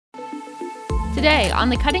Today on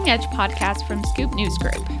the Cutting Edge podcast from Scoop News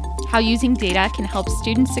Group, how using data can help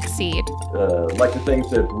students succeed. I'd like to think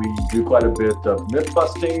that we do quite a bit of myth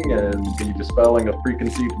busting and the dispelling of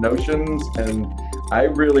preconceived notions, and I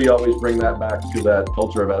really always bring that back to that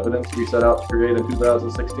culture of evidence we set out to create in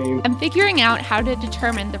 2016. And figuring out how to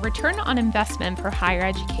determine the return on investment for higher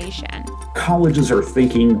education. Colleges are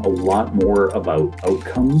thinking a lot more about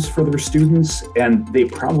outcomes for their students, and they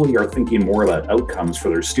probably are thinking more about outcomes for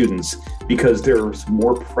their students because there's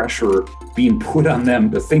more pressure being put on them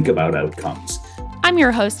to think about outcomes. I'm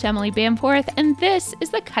your host, Emily Bamforth, and this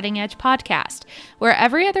is the Cutting Edge Podcast, where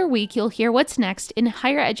every other week you'll hear what's next in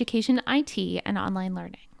higher education, IT, and online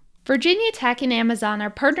learning. Virginia Tech and Amazon are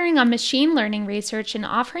partnering on machine learning research and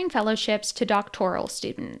offering fellowships to doctoral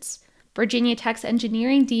students. Virginia Tech's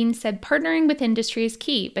engineering dean said partnering with industry is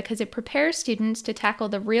key because it prepares students to tackle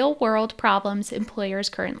the real-world problems employers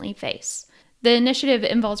currently face. The initiative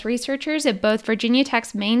involves researchers at both Virginia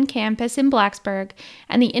Tech's main campus in Blacksburg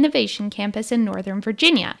and the Innovation Campus in Northern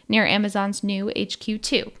Virginia, near Amazon's new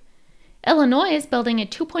HQ2. Illinois is building a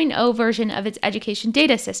 2.0 version of its education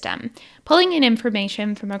data system, pulling in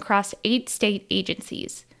information from across 8 state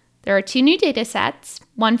agencies. There are 2 new data sets,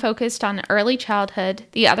 one focused on early childhood,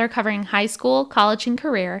 the other covering high school, college, and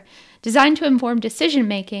career, designed to inform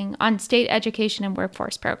decision-making on state education and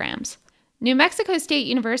workforce programs. New Mexico State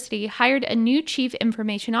University hired a new chief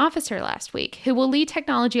information officer last week who will lead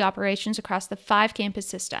technology operations across the 5-campus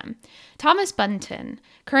system. Thomas Bunton,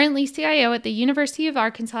 currently CIO at the University of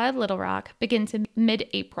Arkansas at Little Rock, begins in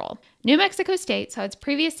mid-April. New Mexico State saw its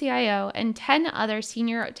previous CIO and 10 other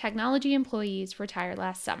senior technology employees retire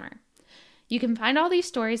last summer. You can find all these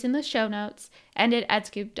stories in the show notes and at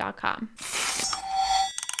edscoop.com.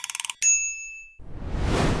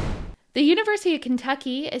 The University of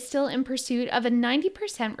Kentucky is still in pursuit of a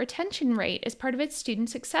 90% retention rate as part of its Student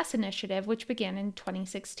Success Initiative, which began in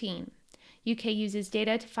 2016. UK uses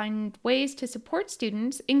data to find ways to support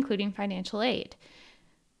students, including financial aid.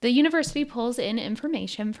 The university pulls in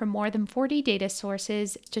information from more than 40 data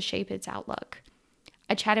sources to shape its outlook.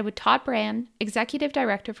 I chatted with Todd Brand, Executive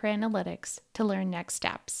Director for Analytics, to learn next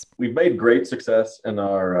steps. We've made great success in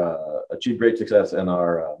our, achieved great success in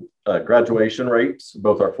our graduation rates,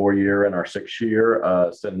 both our 4-year and our 6-year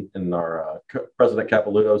in our President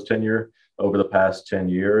Capilouto's tenure over the past 10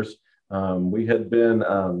 years. We had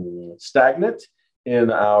been stagnant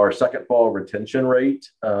in our second fall retention rate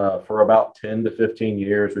for about 10 to 15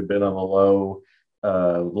 years. We've been on the low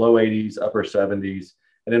 80s, upper 70s.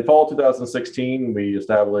 And in fall 2016, we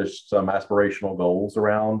established some aspirational goals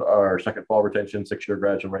around our second fall retention, 6-year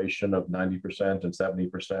graduation of 90% and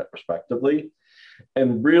 70% respectively,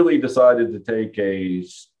 and really decided to take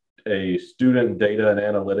a student data and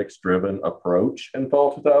analytics driven approach in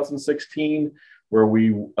fall 2016, where we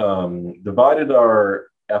divided our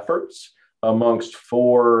efforts amongst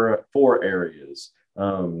four areas.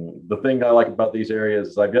 The thing I like about these areas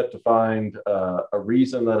is I've yet to find a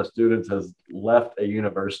reason that a student has left a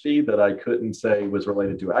university that I couldn't say was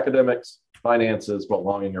related to academics, finances,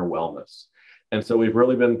 belonging, or wellness. And so we've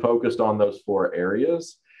really been focused on those 4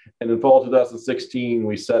 areas. And in fall 2016,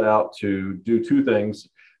 we set out to do 2 things,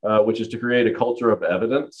 which is to create a culture of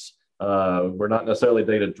evidence. We're not necessarily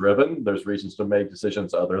data driven. There's reasons to make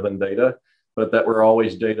decisions other than data, but that we're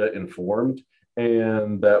always data informed,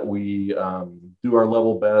 and that we do our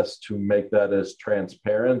level best to make that as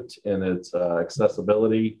transparent in its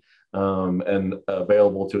accessibility and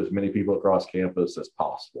available to as many people across campus as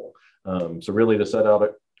possible. So really to set out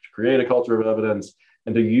to create a culture of evidence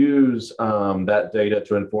and to use that data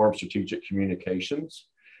to inform strategic communications,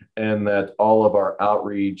 and that all of our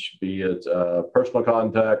outreach, be it personal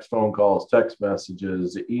contacts, phone calls, text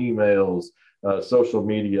messages, emails, social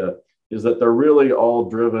media, is that they're really all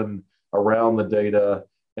driven around the data.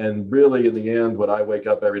 And really, in the end, what I wake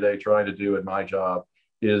up every day trying to do in my job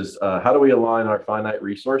is how do we align our finite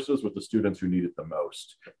resources with the students who need it the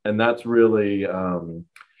most? And that's really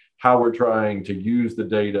how we're trying to use the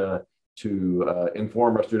data to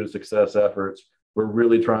inform our student success efforts. We're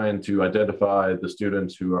really trying to identify the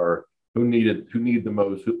students who need the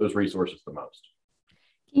most, those resources the most.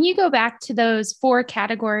 Can you go back to those 4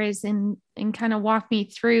 categories and kind of walk me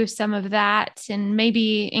through some of that, and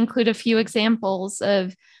maybe include a few examples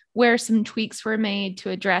of where some tweaks were made to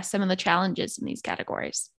address some of the challenges in these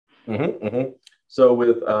categories? So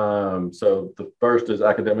the first is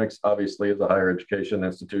academics, obviously, as a higher education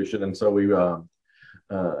institution. And so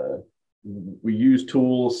we use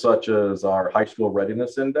tools such as our High School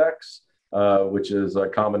Readiness Index, which is a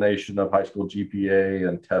combination of high school GPA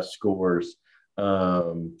and test scores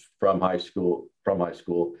from high school,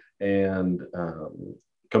 and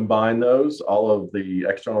combine those, all of the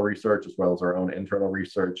external research as well as our own internal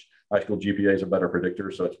research. High school GPAs are better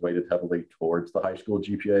predictors, so it's weighted heavily towards the high school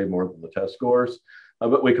GPA more than the test scores.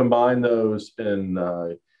 But we combine those and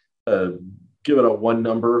give it a one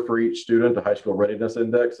number for each student, a high school readiness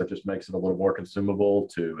index that just makes it a little more consumable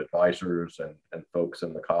to advisors and folks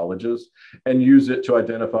in the colleges, and use it to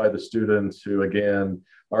identify the students who, again,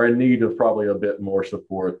 are in need of probably a bit more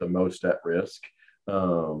support, the most at risk,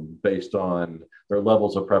 based on their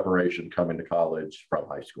levels of preparation coming to college from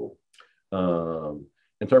high school.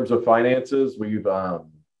 In terms of finances, we've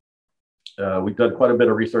done quite a bit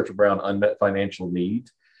of research around unmet financial need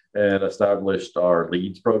and established our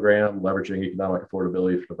LEADS program, leveraging economic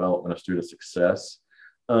affordability for development of student success,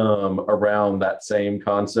 around that same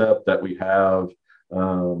concept that we have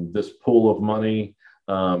this pool of money.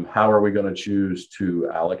 How are we going to choose to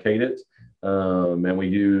allocate it? And we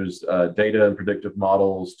use data and predictive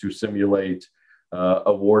models to simulate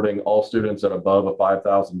awarding all students at above a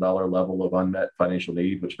 $5,000 level of unmet financial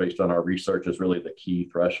need, which based on our research is really the key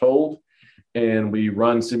threshold. And we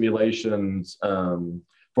run simulations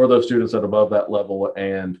for those students at above that level,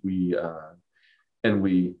 and we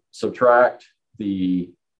subtract the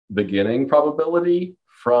beginning probability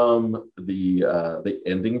from the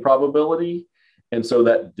ending probability. And so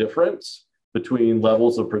that difference between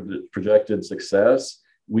levels of projected success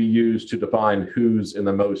we use to define who's in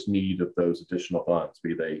the most need of those additional funds,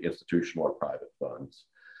 be they institutional or private funds.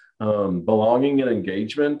 Belonging and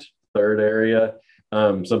engagement, third area,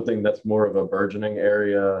 something that's more of a burgeoning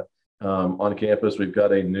area on campus. We've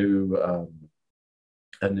got a new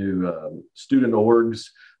student orgs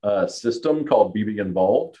system called BB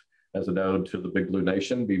Involved, as a node to the Big Blue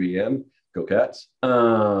Nation, BBN, go Cats.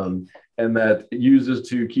 And that uses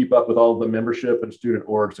to keep up with all the membership and student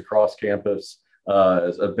orgs across campus,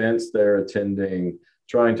 as events they're attending,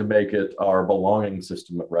 trying to make it our belonging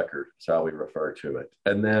system of record, is how we refer to it.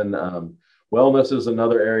 And then wellness is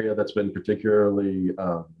another area that's been particularly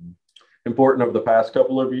important over the past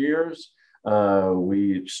couple of years.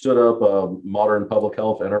 We stood up a modern public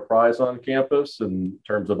health enterprise on campus in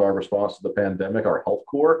terms of our response to the pandemic, our health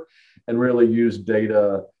core, and really used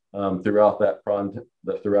data throughout that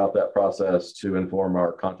process to inform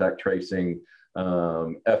our contact tracing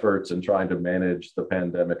efforts and trying to manage the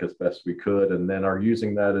pandemic as best we could, and then are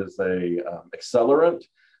using that as a accelerant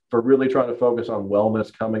for really trying to focus on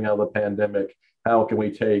wellness coming out of the pandemic. How can we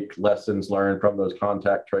take lessons learned from those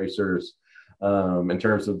contact tracers in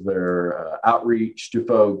terms of their outreach to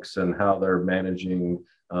folks and how they're managing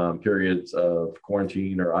periods of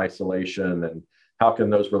quarantine or isolation, and how can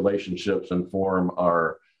those relationships inform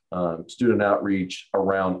our student outreach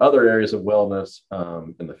around other areas of wellness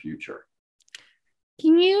in the future.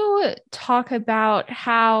 Can you talk about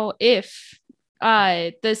how, if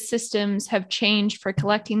the systems have changed for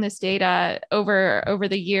collecting this data over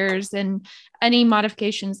the years, and any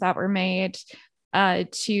modifications that were made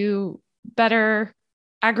to better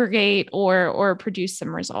aggregate or produce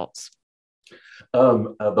some results?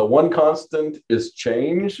 The one constant is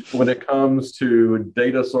change when it comes to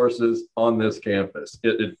data sources on this campus.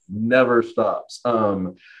 It never stops.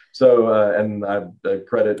 And I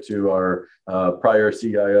credit to our prior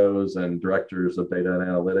CIOs and directors of data and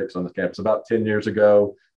analytics on this campus. About 10 years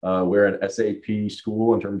ago, we're an SAP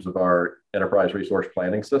school in terms of our enterprise resource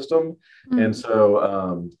planning system. Mm-hmm. And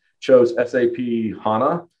so chose SAP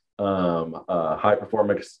HANA, high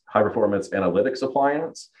performance analytics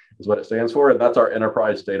appliance is what it stands for. And that's our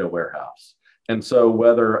enterprise data warehouse. And so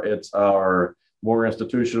whether it's our more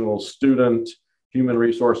institutional student, human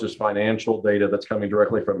resources, financial data that's coming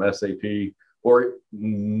directly from SAP, or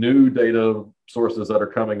new data sources that are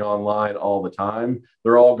coming online all the time,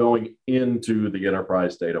 they're all going into the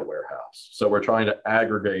enterprise data warehouse. So we're trying to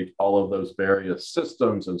aggregate all of those various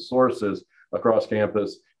systems and sources across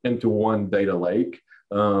campus into one data lake.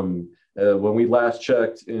 When we last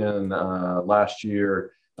checked in last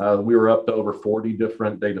year, we were up to over 40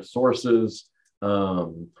 different data sources,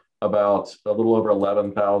 about a little over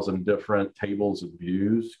 11,000 different tables and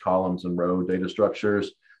views, columns and row data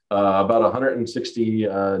structures, about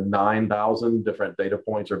 169,000 different data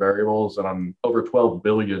points or variables, and on over 12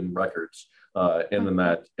 billion records in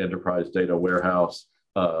that enterprise data warehouse,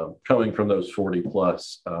 coming from those 40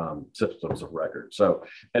 plus systems of record. So,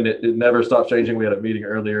 and it never stops changing. We had a meeting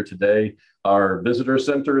earlier today. Our visitor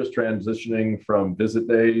center is transitioning from visit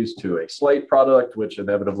days to a slate product, which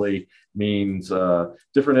inevitably means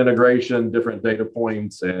different integration, different data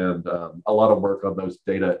points, and a lot of work on those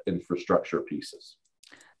data infrastructure pieces.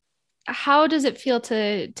 How does it feel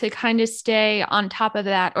to kind of stay on top of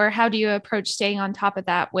that, or how do you approach staying on top of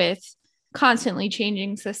that with constantly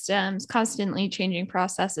changing systems, constantly changing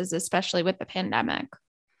processes, especially with the pandemic?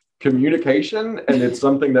 Communication, and it's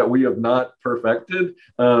something that we have not perfected.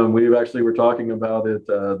 We're talking about it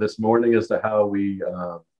this morning as to how we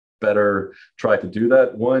better try to do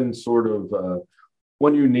that. One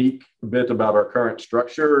unique bit about our current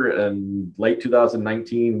structure: in late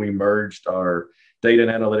 2019, we merged our data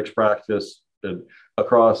and analytics practice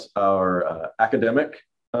across our academic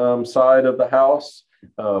side of the house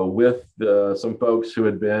with some folks who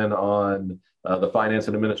had been on the finance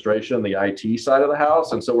and administration, the IT side of the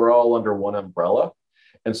house. And so we're all under one umbrella.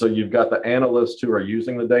 And so you've got the analysts who are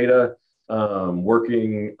using the data,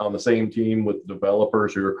 working on the same team with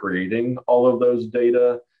developers who are creating all of those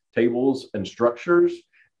data tables and structures.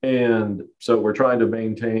 And so we're trying to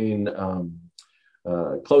maintain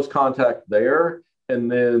close contact there. And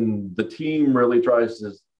then the team really tries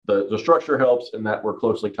to, the structure helps in that we're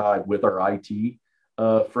closely tied with our IT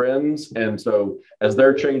friends. And so as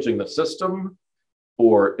they're changing the system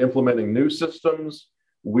or implementing new systems,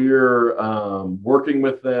 we're working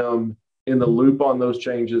with them in the loop on those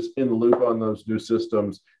changes, in the loop on those new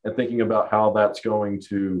systems, and thinking about how that's going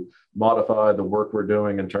to modify the work we're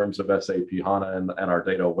doing in terms of SAP HANA and our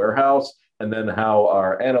data warehouse, and then how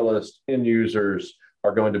our analysts, end users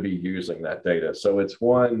are going to be using that data. So it's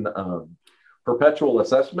one perpetual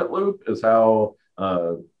assessment loop is how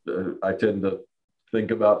I tend to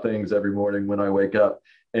think about things every morning when I wake up.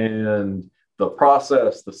 And the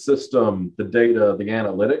process, the system, the data, the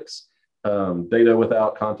analytics, data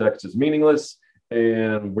without context is meaningless.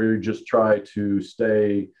 And we just try to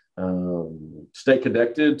stay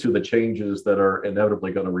connected to the changes that are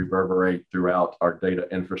inevitably going to reverberate throughout our data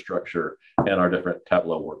infrastructure and our different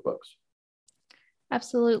Tableau workbooks.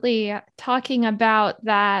 Absolutely. Talking about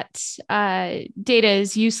that data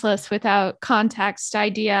is useless without context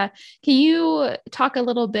idea, can you talk a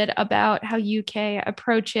little bit about how UK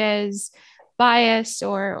approaches bias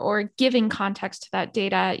or giving context to that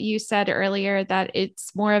data? You said earlier that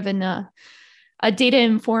it's more of a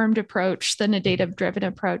data-informed approach than a data-driven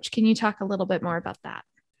approach. Can you talk a little bit more about that?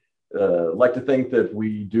 Like to think that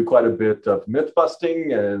we do quite a bit of myth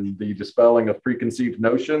busting and the dispelling of preconceived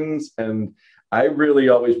notions. And I really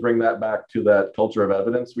always bring that back to that culture of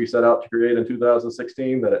evidence we set out to create in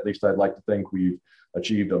 2016, that at least I'd like to think we've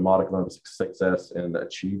achieved a modicum of success in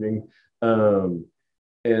achieving. And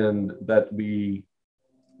that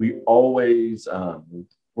we're always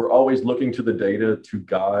looking to the data to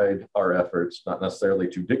guide our efforts, not necessarily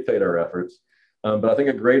to dictate our efforts. But I think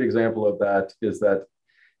a great example of that is that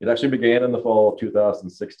it actually began in the fall of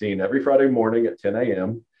 2016. Every Friday morning at 10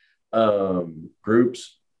 a.m.,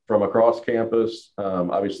 groups from across campus,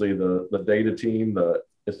 obviously the data team, the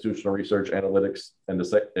institutional research analytics and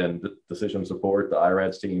decision support, the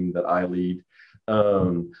IRADS team that I lead,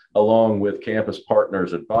 along with campus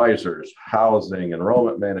partners, advisors, housing,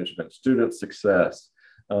 enrollment management, student success,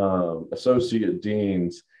 associate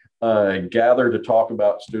deans, gather to talk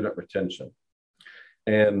about student retention.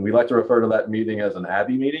 And we like to refer to that meeting as an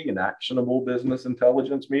ABBY meeting, an actionable business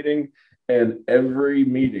intelligence meeting. And every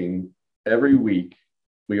meeting, every week,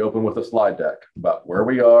 we open with a slide deck about where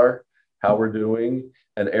we are, how we're doing,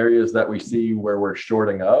 and areas that we see where we're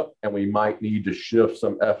shorting up, and we might need to shift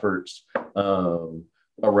some efforts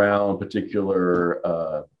around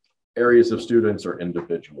particular areas of students or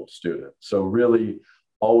individual students. So really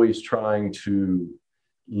always trying to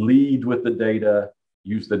lead with the data,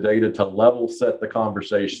 use the data to level set the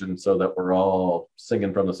conversation so that we're all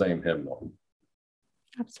singing from the same hymnal.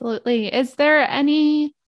 Absolutely. Is there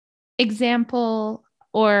any example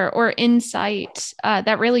or insight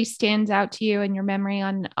that really stands out to you in your memory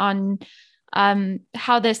on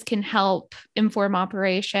how this can help inform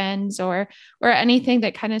operations or anything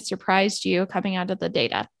that kind of surprised you coming out of the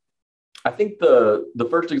data? I think the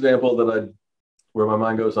first example where my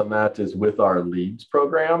mind goes on that is with our LEADS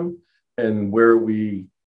program, and where we,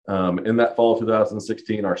 in that fall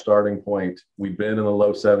 2016, our starting point, we've been in the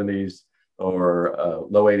low 70s or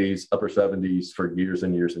low 80s, upper 70s for years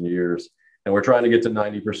and years and years. And we're trying to get to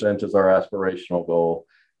 90% as our aspirational goal.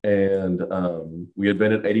 And we had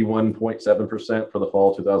been at 81.7% for the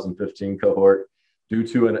fall 2015 cohort. Due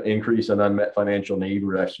to an increase in unmet financial need,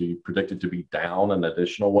 we're actually predicted to be down an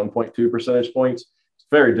additional 1.2 percentage points. It's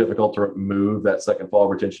very difficult to move that second fall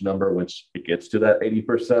retention number once it gets to that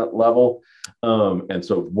 80% level. And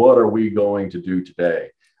so what are we going to do today?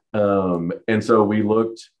 And so we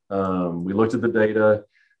looked at the data,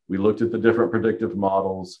 we looked at the different predictive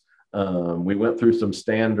models. We went through some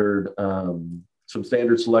standard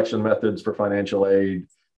selection methods for financial aid,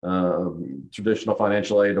 traditional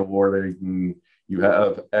financial aid awarding, you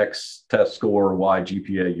have X test score, Y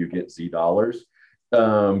GPA, you get Z dollars.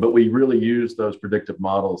 But we really use those predictive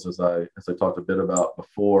models, as I talked a bit about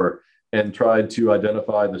before, and tried to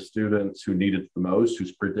identify the students who needed the most,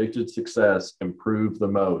 whose predicted success improved the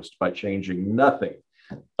most by changing nothing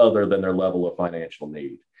other than their level of financial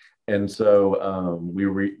need. And so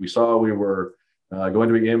we saw we were going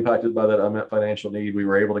to be impacted by that unmet financial need. We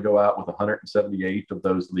were able to go out with 178 of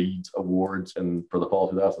those LEADS awards and for the fall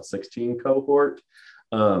 2016 cohort.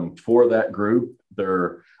 For that group,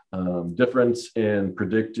 their difference in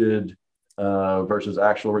predicted versus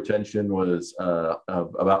actual retention was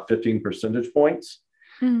about 15 percentage points.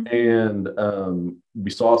 And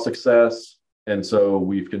we saw success. And so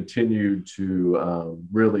we've continued to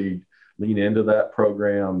really lean into that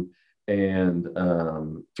program, and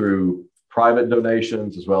through private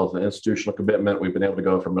donations as well as the institutional commitment, we've been able to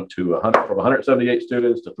go from 178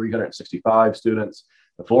 students to 365 students,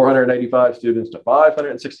 to 485 students to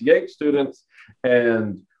 568 students.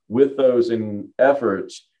 And with those in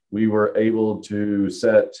efforts, we were able to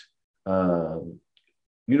set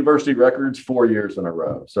university records 4 years in a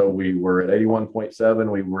row. So we were at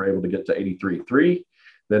 81.7, we were able to get to 83.3,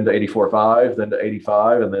 then to 84.5, then to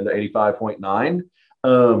 85, and then to 85.9.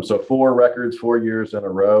 So 4 records, 4 years in a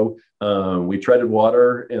row. We treaded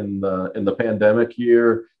water in the pandemic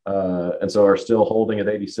year, and so are still holding at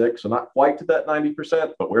 86. So not quite to that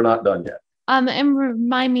 90%, but we're not done yet. And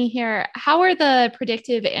remind me here, how are the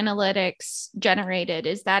predictive analytics generated?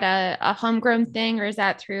 Is that a homegrown thing, or is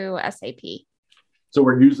that through SAP? So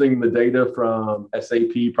we're using the data from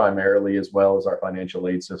SAP primarily, as well as our financial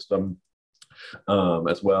aid system,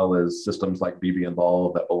 as well as systems like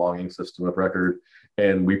bbInvolve, that belonging system of record.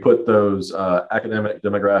 And we put those academic,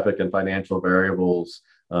 demographic, and financial variables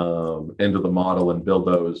into the model and build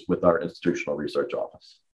those with our institutional research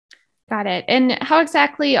office. Got it. And how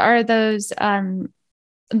exactly are those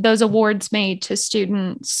awards made to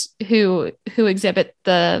students who exhibit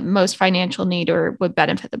the most financial need or would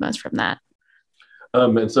benefit the most from that?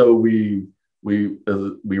 And so we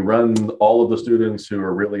run all of the students who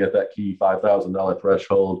are really at that key $5,000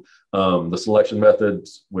 threshold. The selection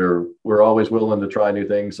methods, we're always willing to try new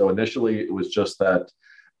things. So initially it was just that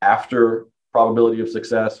after probability of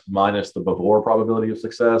success minus the before probability of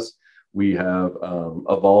success. We have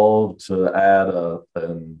evolved to add a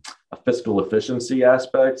fiscal efficiency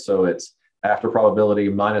aspect. So it's after probability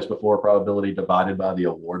minus before probability divided by the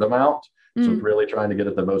award amount. So it's really trying to get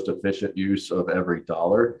at the most efficient use of every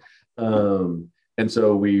dollar. And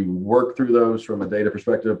so we work through those from a data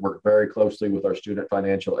perspective, work very closely with our student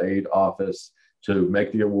financial aid office to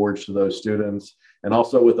make the awards to those students, and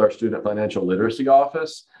also with our student financial literacy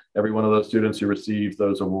office. Every one of those students who receives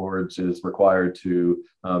those awards is required to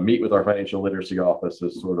meet with our financial literacy office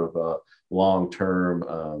as sort of a long-term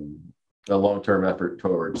effort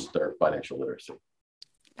towards their financial literacy.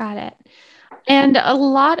 Got it. And a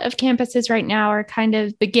lot of campuses right now are kind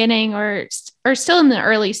of beginning or still in the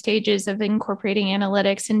early stages of incorporating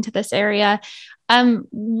analytics into this area.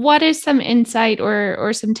 What is some insight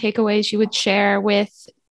or some takeaways you would share with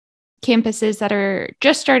campuses that are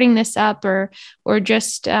just starting this up or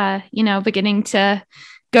just beginning to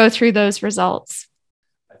go through those results?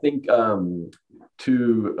 I think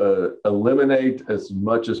to eliminate as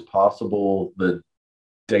much as possible the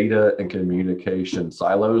data and communication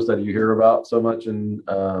silos that you hear about so much in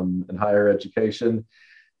higher education,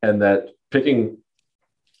 and that picking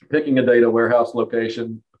a data warehouse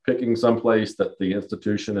location, picking someplace that the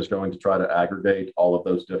institution is going to try to aggregate all of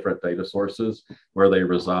those different data sources where they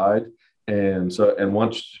reside. And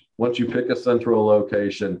once you pick a central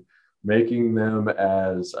location, making them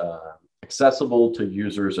as accessible to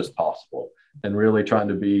users as possible, and really trying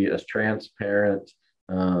to be as transparent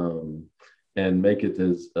and make it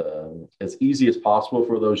as easy as possible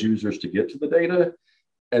for those users to get to the data.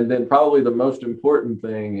 And then probably the most important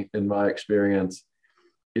thing in my experience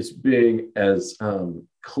is being as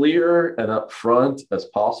clear and upfront as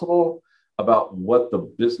possible about what the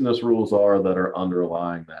business rules are that are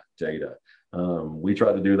underlying that data. We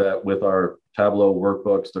try to do that with our Tableau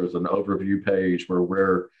workbooks. There's an overview page where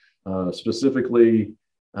we're specifically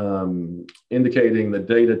indicating the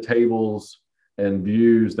data tables and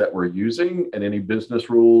views that we're using and any business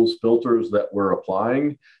rules, filters that we're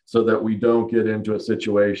applying, so that we don't get into a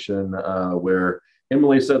situation where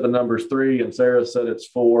Emily said the number's 3 and Sarah said it's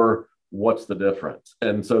 4. What's the difference?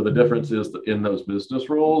 And so the difference is in those business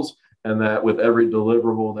rules, and that with every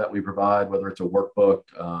deliverable that we provide, whether it's a workbook,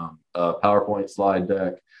 a PowerPoint slide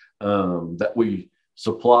deck, that we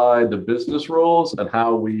supply the business rules and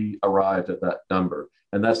how we arrived at that number.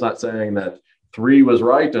 And that's not saying that 3 was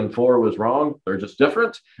right and 4 was wrong. They're just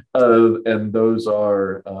different. And those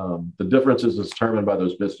are the differences is determined by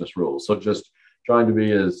those business rules. So just trying to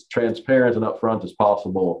be as transparent and upfront as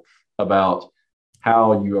possible about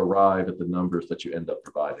how you arrive at the numbers that you end up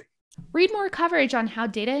providing. Read more coverage on how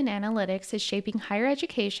data and analytics is shaping higher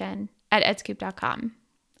education at edscoop.com.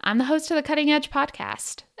 I'm the host of the Cutting Edge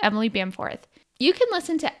podcast, Emily Bamforth. You can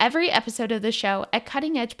listen to every episode of the show at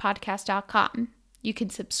cuttingedgepodcast.com. You can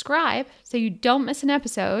subscribe so you don't miss an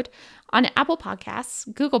episode on Apple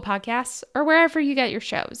Podcasts, Google Podcasts, or wherever you get your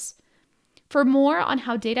shows. For more on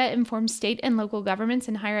how data informs state and local governments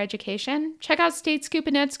in higher education, check out Statescoop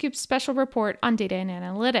and EdScoop's special report on data and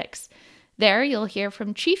analytics. There, you'll hear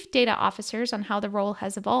from chief data officers on how the role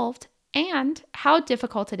has evolved and how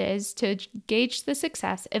difficult it is to gauge the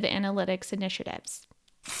success of analytics initiatives.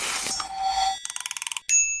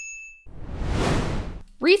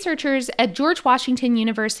 Researchers at George Washington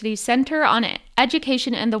University's Center on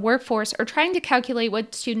Education and the Workforce are trying to calculate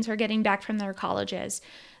what students are getting back from their colleges.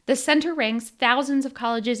 The center ranks thousands of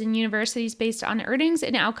colleges and universities based on earnings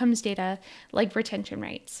and outcomes data like retention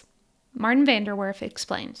rates. Martin Vanderwerf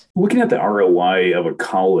explains. Looking at the ROI of a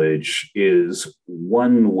college is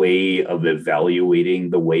one way of evaluating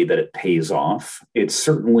the way that it pays off. It's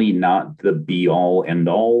certainly not the be-all,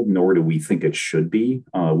 end-all, nor do we think it should be.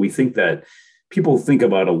 We think that people think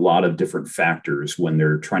about a lot of different factors when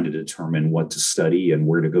they're trying to determine what to study and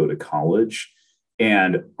where to go to college.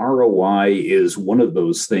 And ROI is one of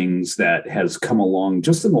those things that has come along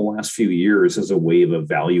just in the last few years as a way of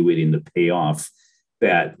evaluating the payoff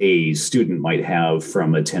that a student might have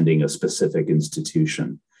from attending a specific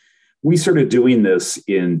institution. We started doing this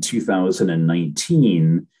in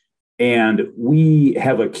 2019, and we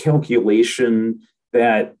have a calculation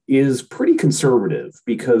that is pretty conservative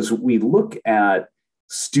because we look at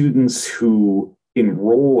students who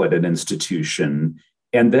enroll at an institution,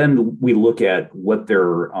 and then we look at what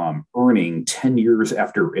they're earning 10 years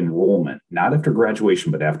after enrollment, not after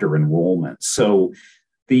graduation, but after enrollment. So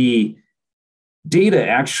the data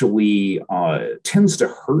actually tends to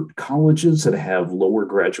hurt colleges that have lower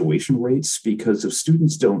graduation rates because if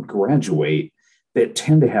students don't graduate, they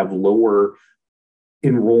tend to have lower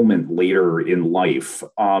enrollment later in life.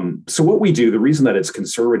 So what we do, the reason that it's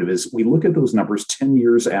conservative is we look at those numbers 10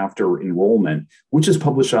 years after enrollment, which is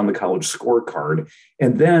published on the college scorecard.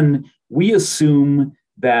 And then we assume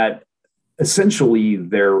that essentially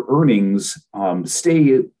their earnings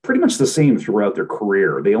stay pretty much the same throughout their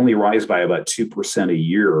career. They only rise by about 2% a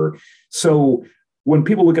year. So when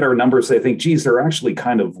people look at our numbers, they think, geez, they're actually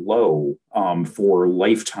kind of low for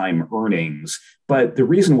lifetime earnings. But the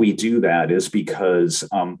reason we do that is because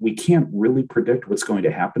we can't really predict what's going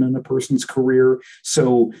to happen in a person's career.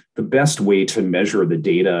 So the best way to measure the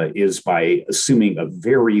data is by assuming a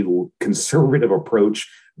very conservative approach,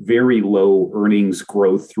 very low earnings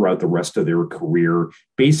growth throughout the rest of their career.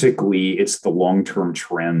 Basically, it's the long-term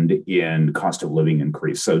trend in cost of living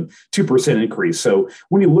increase. So 2% increase. So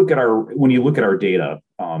when you look at our data,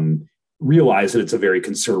 realize that it's a very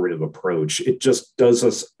conservative approach. It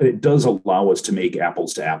does allow us to make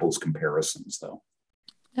apples to apples comparisons, though.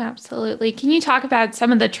 Absolutely. Can you talk about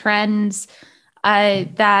some of the trends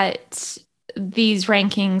that these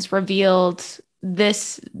rankings revealed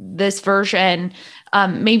this version,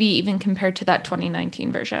 maybe even compared to that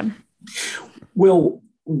 2019 version? Well,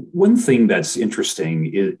 one thing that's interesting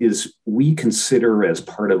is we consider as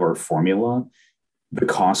part of our formula the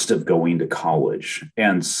cost of going to college.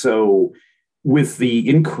 And so with the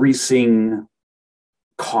increasing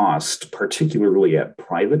cost, particularly at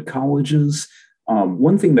private colleges,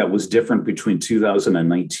 one thing that was different between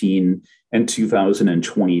 2019 and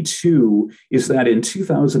 2022 is that in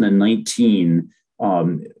 2019,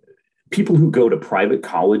 people who go to private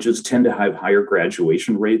colleges tend to have higher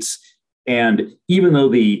graduation rates. And even though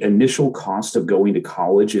the initial cost of going to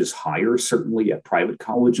college is higher, certainly at private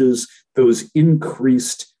colleges, those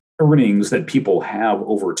increased earnings that people have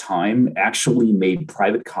over time actually made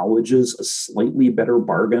private colleges a slightly better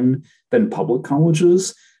bargain than public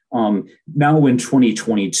colleges. Now in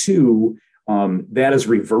 2022, that has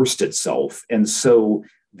reversed itself. And so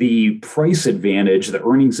the price advantage, the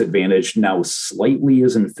earnings advantage now slightly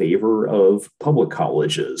is in favor of public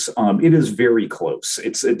colleges. It is very close.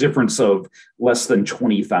 It's a difference of less than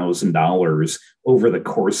 $20,000 over the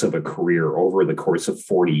course of a career, over the course of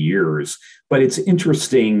 40 years. But it's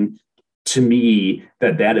interesting to me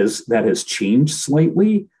that has changed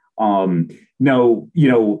slightly. Now,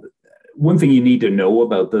 one thing you need to know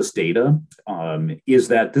about this data is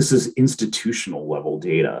that this is institutional level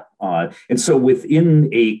data. And so within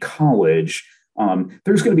a college,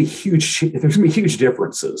 there's going to be huge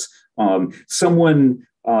differences. Someone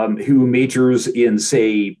who majors in,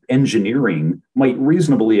 say, engineering might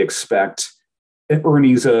reasonably expect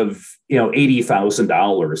earnings of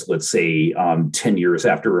 $80,000, let's say, 10 years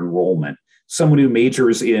after enrollment. Someone who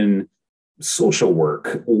majors in social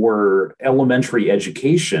work or elementary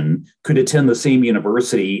education could attend the same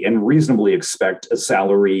university and reasonably expect a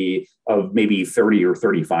salary of maybe $30,000 or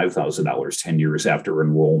 $35,000 10 years after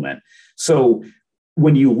enrollment. So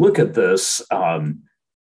when you look at this,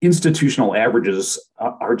 institutional averages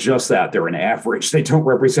are just that. They're an average. They don't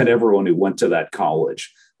represent everyone who went to that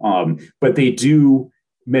college, but they do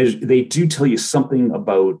tell you something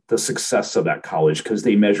about the success of that college because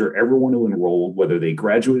they measure everyone who enrolled, whether they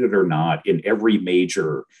graduated or not, in every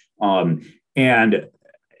major. And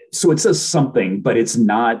so it says something, but it's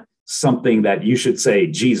not something that you should say,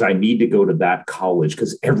 geez, I need to go to that college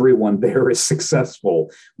because everyone there is successful.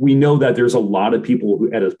 We know that there's a lot of people who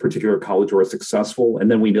at a particular college who are successful. And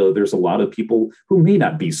then we know there's a lot of people who may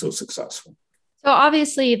not be so successful. So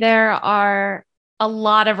obviously there are a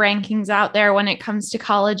lot of rankings out there when it comes to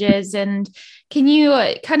colleges. And can you,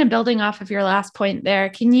 kind of building off of your last point there,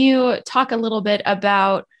 can you talk a little bit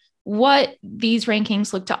about what these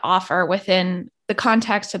rankings look to offer within the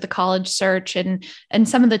context of the college search and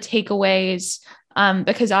some of the takeaways,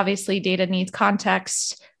 because obviously data needs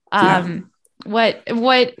context.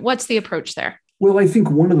 What's the approach there? Well, I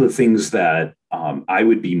think one of the things that I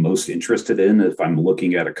would be most interested in if I'm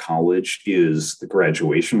looking at a college is the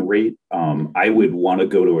graduation rate. I would want to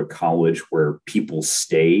go to a college where people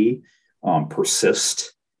stay,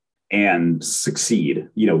 persist, and succeed,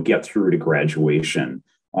 get through to graduation.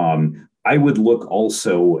 I would look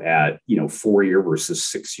also at, 4-year versus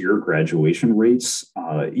 6-year graduation rates.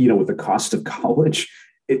 With the cost of college,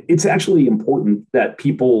 it's actually important that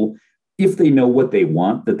people, if they know what they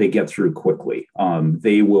want, that they get through quickly.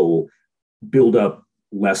 They will build up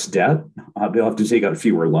less debt. They'll have to take out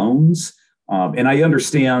fewer loans. And I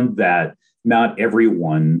understand that not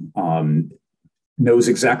everyone knows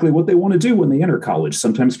exactly what they want to do when they enter college.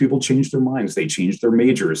 Sometimes people change their minds. They change their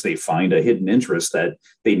majors. They find a hidden interest that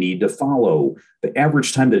they need to follow. The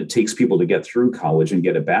average time that it takes people to get through college and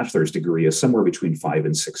get a bachelor's degree is somewhere between 5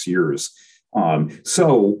 and 6 years. I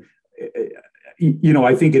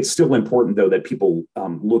think it's still important, though, that people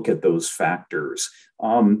look at those factors.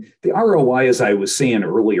 The ROI, as I was saying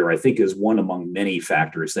earlier, I think is one among many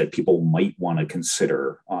factors that people might want to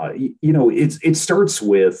consider. It starts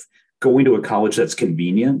with going to a college that's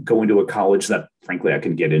convenient, going to a college that, frankly, I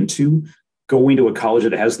can get into, going to a college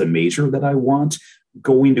that has the major that I want,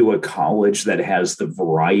 going to a college that has the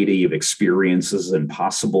variety of experiences and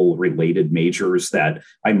possible related majors that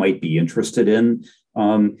I might be interested in.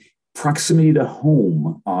 Proximity to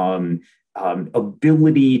home,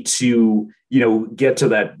 ability to get to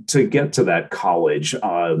that college.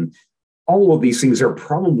 All of these things are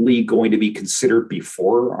probably going to be considered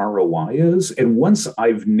before ROI is. And once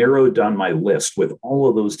I've narrowed down my list with all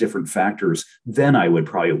of those different factors, then I would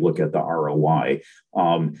probably look at the ROI.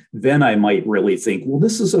 Then I might really think, well,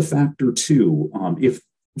 this is a factor too. If,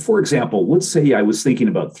 for example, let's say I was thinking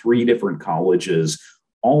about 3 different colleges,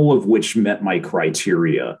 all of which met my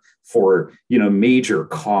criteria for, major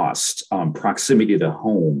cost, proximity to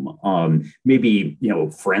home, maybe,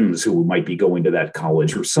 friends who might be going to that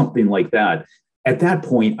college or something like that. At that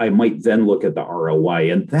point, I might then look at the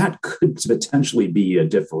ROI, and that could potentially be a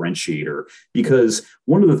differentiator, because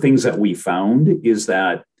one of the things that we found is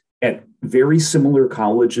that at very similar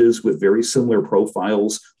colleges with very similar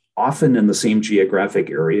profiles, often in the same geographic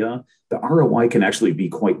area, the ROI can actually be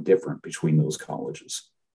quite different between those colleges.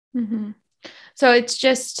 Mm-hmm. So it's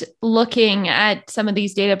just looking at some of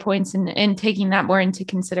these data points and taking that more into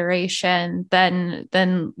consideration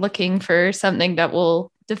than looking for something that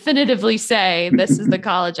will definitively say, this is the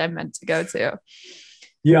college I'm meant to go to.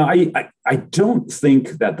 Yeah, I don't think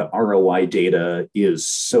that the ROI data is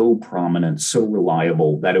so prominent, so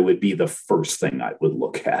reliable that it would be the first thing I would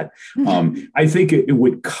look at. I think it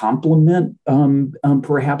would complement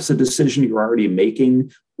perhaps a decision you're already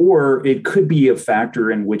making, or it could be a factor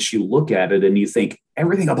in which you look at it and you think,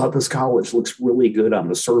 everything about this college looks really good on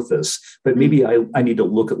the surface, but maybe I need to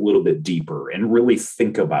look a little bit deeper and really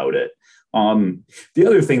think about it. The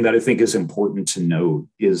other thing that I think is important to note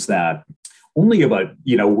is that only about,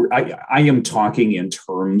 I am talking in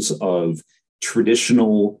terms of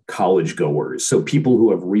traditional college goers. So people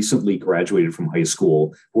who have recently graduated from high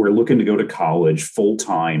school, who are looking to go to college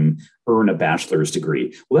full-time, earn a bachelor's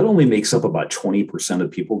degree. Well, that only makes up about 20%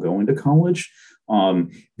 of people going to college.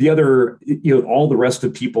 The other, all the rest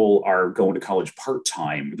of people are going to college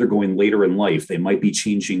part-time. They're going later in life. They might be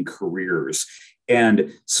changing careers.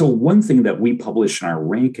 And so one thing that we publish in our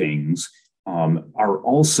rankings are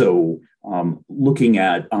also looking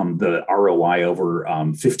at the ROI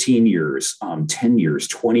over 15 years, 10 years,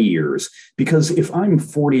 20 years. Because if I'm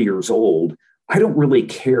 40 years old, I don't really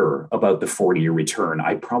care about the 40-year return.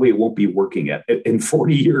 I probably won't be working in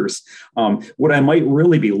 40 years. What I might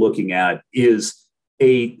really be looking at is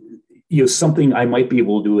something I might be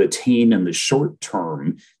able to attain in the short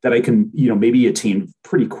term that I can, maybe attain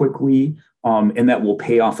pretty quickly, and that will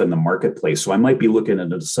pay off in the marketplace. So I might be looking at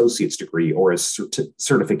an associate's degree or a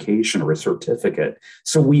certification or a certificate.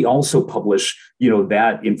 So we also publish,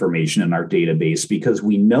 that information in our database because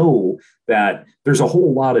we know that there's a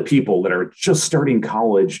whole lot of people that are just starting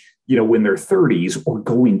college, in their 30s or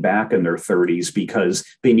going back in their 30s because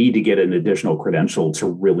they need to get an additional credential to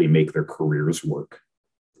really make their careers work.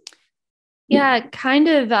 Yeah, kind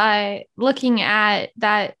of looking at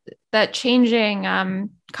that changing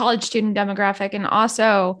college student demographic, and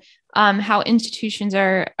also how institutions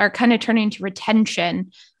are kind of turning to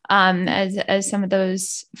retention as some of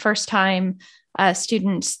those first time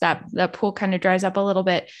students, that the pool kind of dries up a little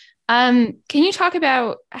bit. Can you talk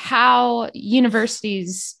about how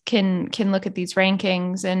universities can look at these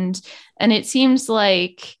rankings, and it seems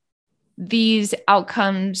like these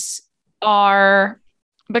outcomes are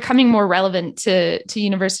becoming more relevant to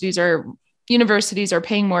universities, or universities are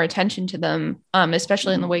paying more attention to them,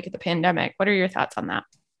 especially in the wake of the pandemic. What are your thoughts on that?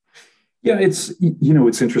 Yeah, it's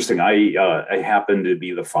interesting. I happen to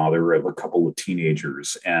be the father of a couple of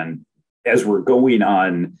teenagers, and as we're going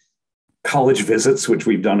on college visits, which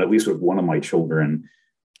we've done at least with one of my children,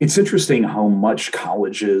 it's interesting how much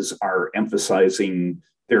colleges are emphasizing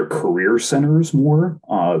their career centers more.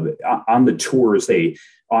 On the tours, they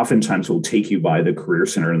oftentimes will take you by the career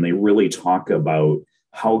center, and they really talk about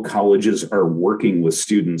how colleges are working with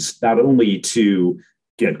students, not only to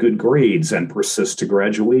get good grades and persist to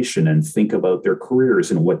graduation and think about their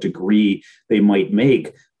careers and what degree they might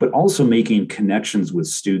make, but also making connections with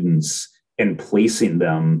students and placing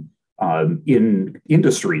them in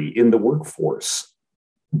industry, in the workforce.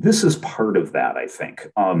 This is part of that, I think.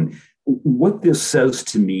 What this says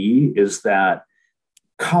to me is that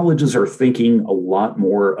colleges are thinking a lot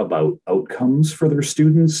more about outcomes for their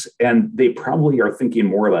students, and they probably are thinking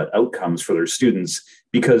more about outcomes for their students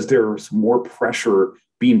because there's more pressure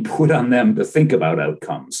being put on them to think about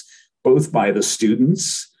outcomes, both by the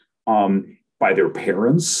students, by their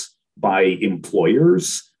parents, by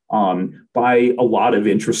employers, by a lot of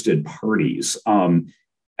interested parties.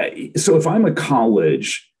 So if I'm a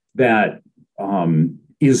college that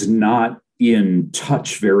is not in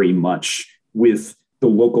touch very much with the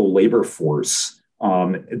local labor force,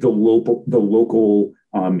 the local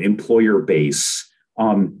employer base,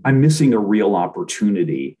 I'm missing a real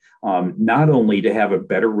opportunity, not only to have a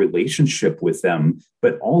better relationship with them,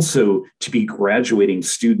 but also to be graduating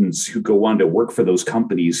students who go on to work for those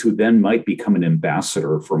companies who then might become an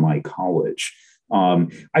ambassador for my college.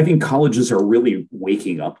 I think colleges are really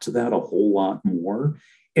waking up to that a whole lot more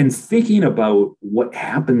and thinking about what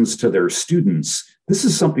happens to their students. This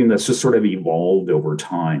is something that's just sort of evolved over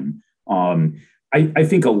time. I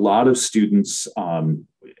think a lot of students,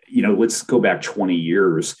 let's go back 20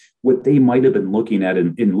 years, what they might have been looking at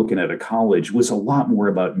in looking at a college was a lot more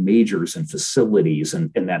about majors and facilities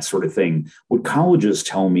and that sort of thing. What colleges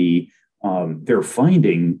tell me they're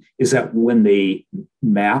finding is that when they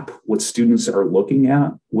map what students are looking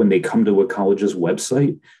at, when they come to a college's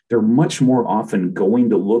website, they're much more often going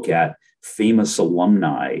to look at famous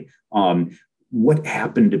alumni. What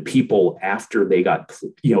happened to people after they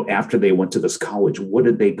after they went to this college? What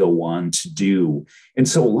did they go on to do? And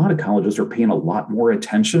so a lot of colleges are paying a lot more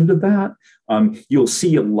attention to that. You'll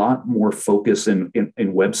see a lot more focus in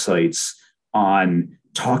websites on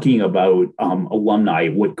talking about alumni,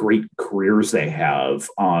 what great careers they have,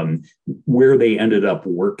 where they ended up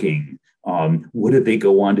working, what did they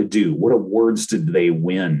go on to do, what awards did they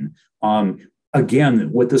win.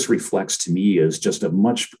 Again, what this reflects to me is just a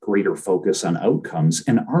much greater focus on outcomes,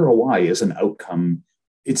 and ROI is an outcome.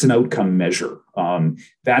 It's an outcome measure.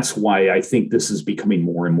 That's why I think this is becoming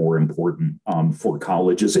more and more important for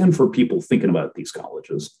colleges and for people thinking about these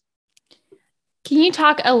colleges. Can you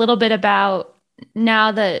talk a little bit about,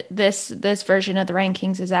 now that this version of the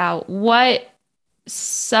rankings is out, what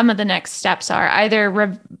some of the next steps are,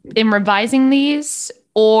 either in revising these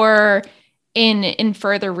or in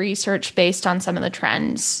further research based on some of the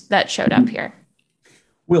trends that showed up here?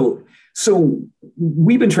 Well, so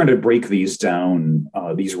we've been trying to break these down,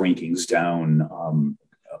 these rankings down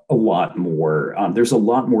a lot more. There's a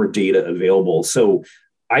lot more data available. So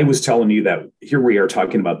I was telling you that here we are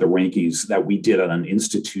talking about the rankings that we did on an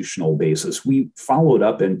institutional basis. We followed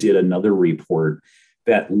up and did another report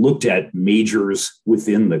that looked at majors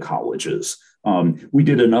within the colleges. We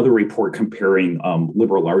did another report comparing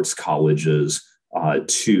liberal arts colleges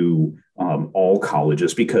to all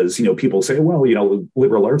colleges, because, people say, well,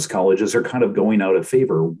 liberal arts colleges are kind of going out of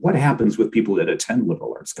favor. What happens with people that attend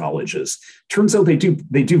liberal arts colleges? Turns out they do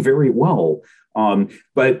very well.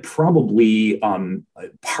 But probably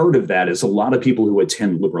part of that is a lot of people who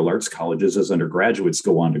attend liberal arts colleges as undergraduates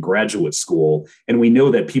go on to graduate school. And we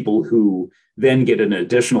know that people who then get an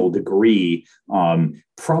additional degree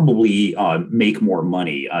probably make more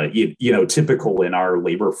money. Typical in our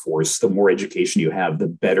labor force, the more education you have, the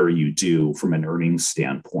better you do from an earnings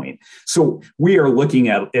standpoint. So we are looking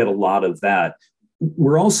at a lot of that.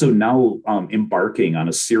 We're also now embarking on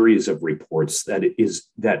a series of reports that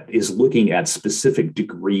is looking at specific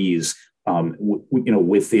degrees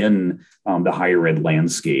within the higher ed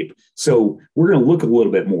landscape. So we're going to look a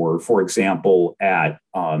little bit more, for example, at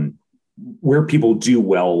where people do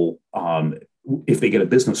well if they get a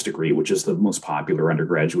business degree, which is the most popular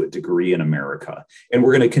undergraduate degree in America. And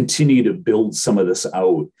we're going to continue to build some of this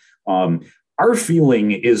out. Our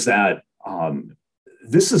feeling is that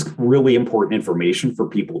this is really important information for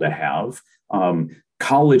people to have.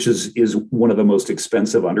 College is one of the most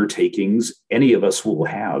expensive undertakings any of us will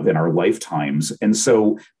have in our lifetimes. And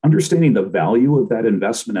so understanding the value of that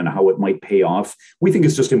investment and how it might pay off, we think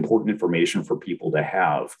is just important information for people to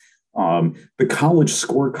have. The college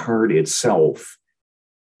scorecard itself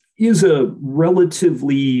is a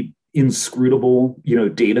relatively inscrutable,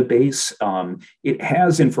 database. It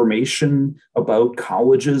has information about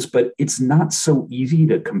colleges, but it's not so easy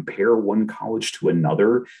to compare one college to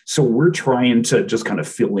another. So we're trying to just kind of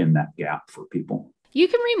fill in that gap for people. You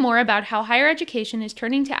can read more about how higher education is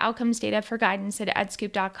turning to outcomes data for guidance at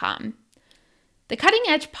edscoop.com. The Cutting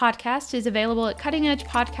Edge podcast is available at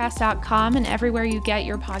cuttingedgepodcast.com and everywhere you get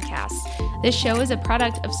your podcasts. This show is a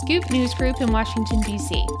product of Scoop News Group in Washington,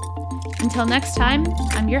 D.C. Until next time,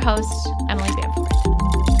 I'm your host, Emily Bamforth.